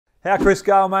How Chris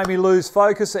Gayle made me lose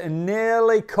focus and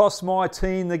nearly cost my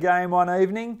team the game one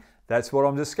evening, that's what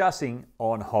I'm discussing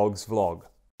on Hoggs Vlog.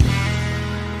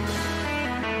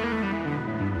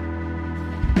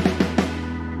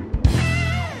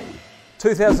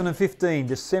 (2015)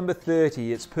 December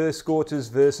 30, it's Perth Scorchers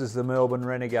versus the Melbourne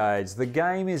Renegades. The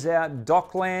game is out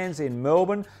Docklands in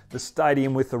Melbourne, the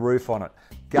stadium with the roof on it.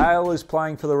 Gayle is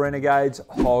playing for the Renegades,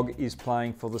 Hogg is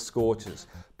playing for the Scorchers.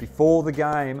 Before the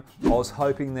game, I was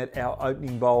hoping that our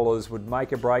opening bowlers would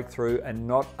make a breakthrough and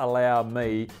not allow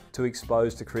me to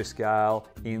expose to Chris Gayle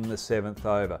in the 7th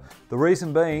over. The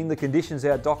reason being, the conditions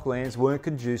out Docklands weren't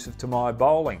conducive to my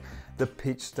bowling. The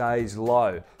pitch stays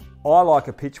low. I like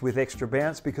a pitch with extra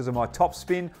bounce because of my top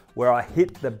spin where I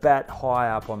hit the bat high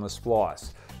up on the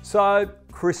splice. So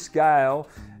Chris Gayle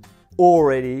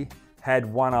already had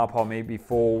one up on me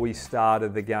before we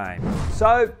started the game.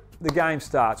 So the game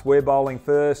starts, we're bowling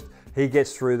first, he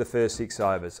gets through the first 6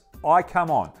 overs. I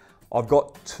come on, I've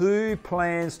got 2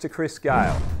 plans to Chris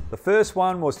Gayle. The first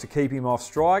one was to keep him off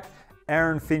strike.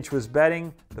 Aaron Finch was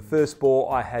batting. The first ball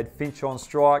I had Finch on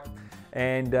strike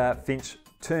and Finch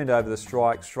turned over the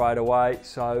strike straight away,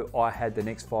 so I had the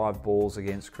next 5 balls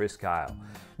against Chris Gayle.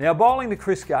 Now bowling to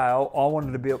Chris Gayle, I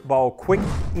wanted to bowl quick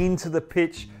into the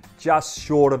pitch, just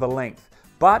short of a length.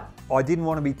 But I didn't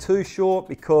want to be too short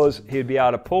because he'd be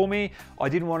able to pull me. I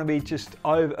didn't want to be just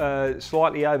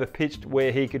slightly over pitched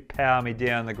where he could power me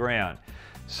down the ground.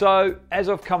 So as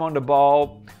I've come on to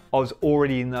bowl, I was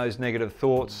already in those negative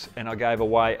thoughts and I gave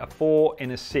away a 4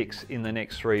 and a 6 in the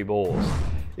next 3 balls.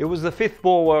 It was the 5th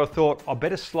ball where I thought I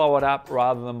better slow it up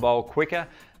rather than bowl quicker,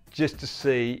 just to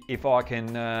see if I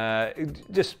can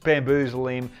just bamboozle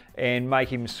him and make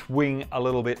him swing a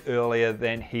little bit earlier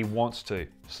than he wants to.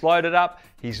 Slowed it up,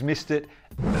 he's missed it.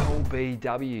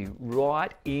 LBW,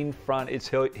 right in front, it's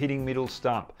hitting middle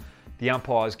stump. The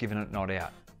umpire's given it not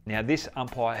out. Now this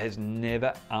umpire has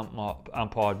never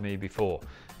umpired me before.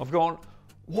 I've gone,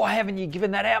 why haven't you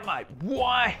given that out, mate?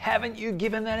 Why haven't you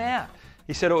given that out?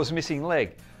 He said it was missing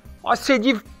leg. I said,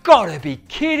 you've got to be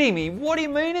kidding me. What do you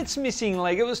mean it's missing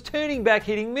leg? It was turning back,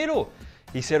 hitting middle.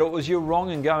 He said it was you're wrong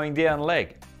and going down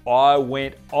leg. I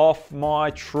went off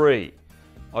my tree.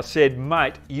 I said,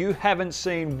 mate, you haven't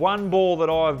seen one ball that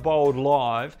I've bowled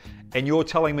live and you're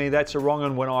telling me that's a wrong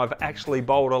one when I've actually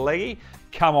bowled a leggy?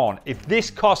 Come on, if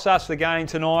this costs us the game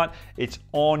tonight, it's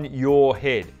on your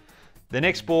head. The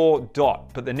next ball,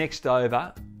 dot, but the next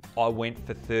over, I went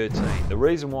for 13. The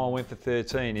reason why I went for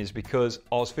 13 is because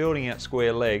I was fielding out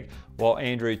square leg while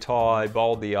Andrew Ty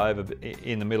bowled the over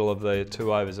in the middle of the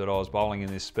 2 overs that I was bowling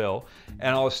in this spell,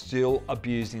 and I was still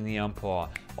abusing the umpire.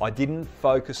 I didn't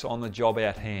focus on the job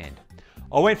at hand.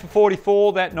 I went for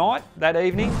 44 that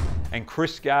evening, and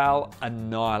Chris Gayle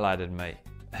annihilated me.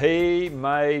 He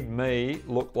made me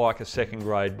look like a 2nd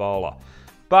grade bowler.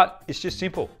 But it's just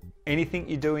simple. Anything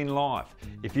you do in life,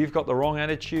 if you've got the wrong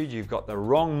attitude, you've got the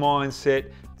wrong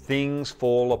mindset, things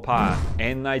fall apart.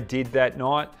 And they did that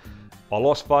night. I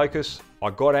lost focus,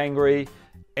 I got angry,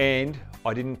 and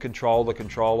I didn't control the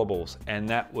controllables. And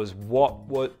that was what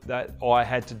I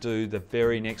had to do the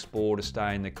very next ball to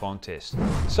stay in the contest.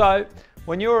 So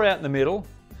when you're out in the middle,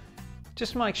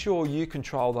 just make sure you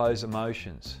control those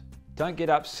emotions. Don't get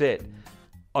upset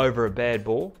over a bad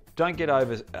ball. Don't get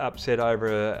upset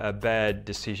over a bad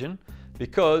decision,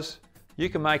 because you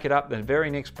can make it up the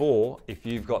very next ball if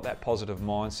you've got that positive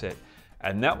mindset.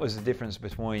 And that was the difference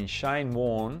between Shane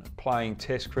Warne playing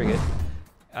Test cricket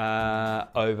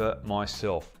over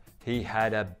myself. He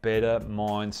had a better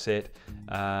mindset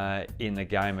in the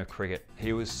game of cricket.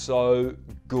 He was so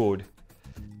good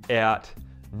at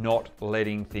not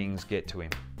letting things get to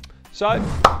him. So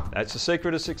that's the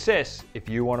secret of success if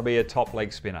you want to be a top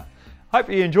leg spinner. Hope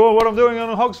you enjoy what I'm doing on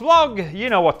the Hoggs Vlog. You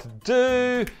know what to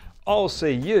do. I'll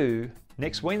see you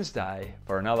next Wednesday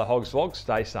for another Hoggs Vlog.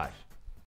 Stay safe.